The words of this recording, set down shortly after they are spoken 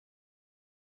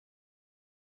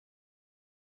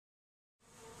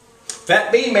Fat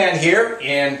Bee Man here,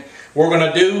 and we're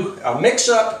going to do a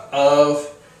mix-up of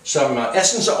some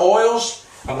essence of oils.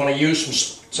 I'm going to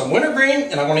use some wintergreen,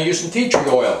 and I'm going to use some tea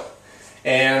tree oil.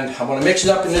 And I'm going to mix it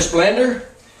up in this blender,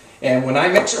 and when I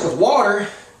mix it with water,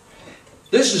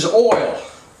 this is oil.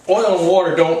 Oil and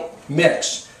water don't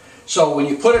mix. So when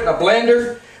you put it in a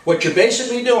blender, what you're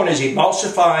basically doing is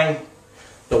emulsifying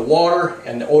the water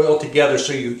and the oil together,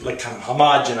 so you like kind of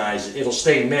homogenize it. It'll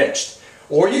stay mixed.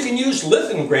 Or you can use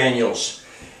lithium granules.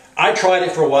 I tried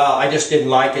it for a while. I just didn't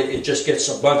like it. It just gets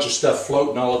a bunch of stuff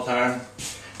floating all the time.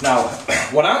 Now,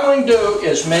 what I'm going to do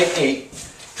is make a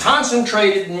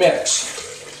concentrated mix.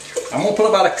 I'm going to put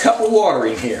about a cup of water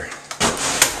in here.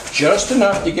 Just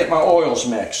enough to get my oils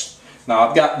mixed. Now,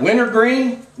 I've got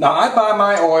wintergreen. Now, I buy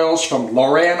my oils from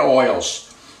Loran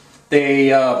Oils. They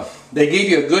give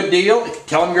you a good deal. If you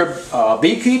tell them you're a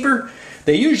beekeeper,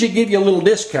 they usually give you a little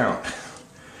discount.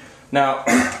 Now,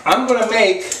 I'm going to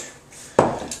make,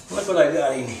 look what I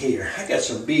got in here. I got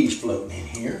some bees floating in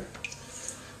here.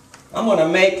 I'm going to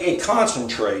make a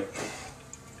concentrate.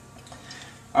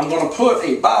 I'm going to put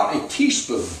about a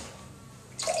teaspoon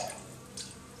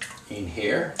in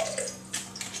here.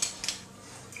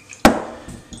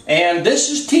 And this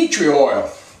is tea tree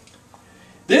oil.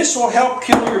 This will help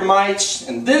kill your mites,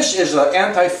 and this is an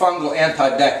antifungal,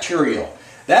 antibacterial.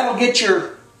 That'll get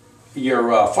your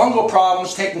fungal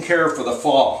problems taken care of for the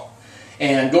fall.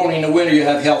 And going into winter, you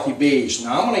have healthy bees.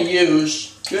 Now I'm going to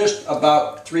use just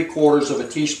about 3/4 of a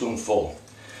teaspoonful.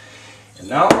 And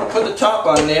now I'm going to put the top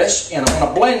on this, and I'm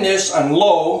going to blend this on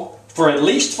low for at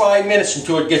least 5 minutes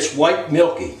until it gets white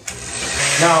milky.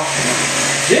 Now,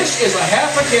 this is a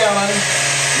 ½ gallon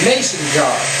mason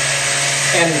jar.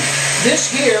 And this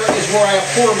here is where I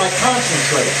pour my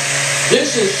concentrate.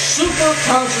 This is super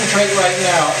concentrate right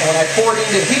now, and when I pour it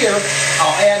into here,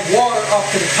 I'll add water up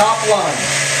to the top line.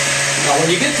 Now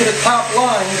when you get to the top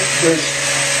line, this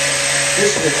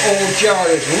is an old jar,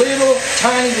 there's little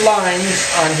tiny lines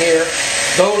on here.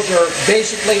 Those are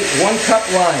basically 1 cup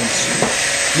lines.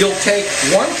 You'll take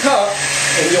 1 cup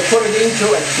and you'll put it into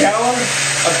a gallon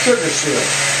of sugar syrup.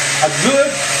 A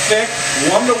good, thick,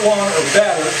 1-to-1 or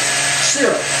better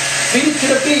syrup. Feed it to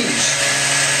the bees.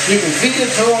 You can feed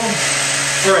it to them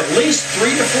for at least 3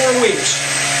 to 4 weeks.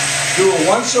 Do it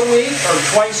once a week or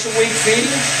twice a week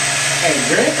feeding, and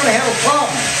you're not going to have a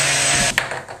problem.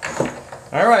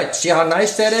 Alright, see how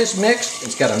nice that is mixed?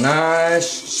 It's got a nice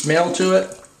smell to it.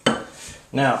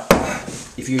 Now,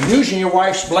 if you're using your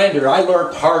wife's blender, I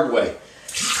learned the hard way.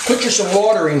 Put some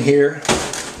water in here,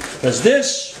 because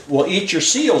this will eat your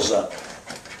seals up.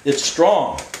 It's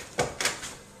strong.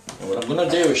 And what I'm going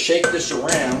to do is shake this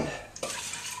around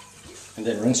and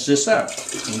then rinse this out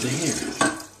into here.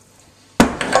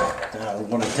 Now we're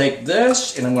going to take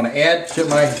this and I'm going to add to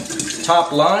my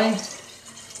top line.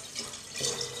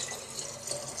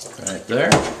 Right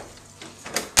there.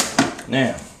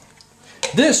 Now,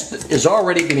 this is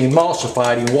already been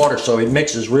emulsified in water, so it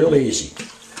mixes real easy.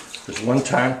 Just 1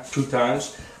 time, 2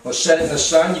 times. We'll set it in the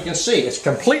sun. You can see it's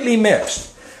completely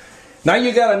mixed. Now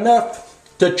you got enough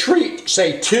to treat,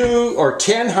 say 2 or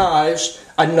 10 hives,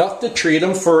 enough to treat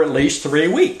them for at least 3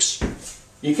 weeks.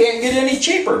 You can't get any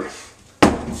cheaper.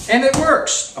 And it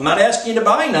works. I'm not asking you to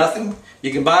buy nothing.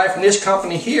 You can buy it from this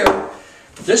company here.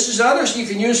 This is others you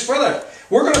can use further.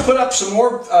 We're going to put up some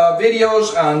more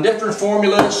videos on different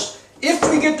formulas if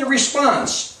we get the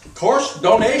response. Of course,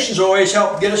 donations always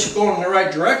help get us going in the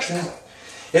right direction.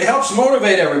 It helps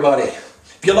motivate everybody.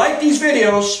 If you like these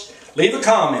videos, leave a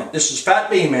comment. This is Fat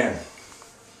Bee Man.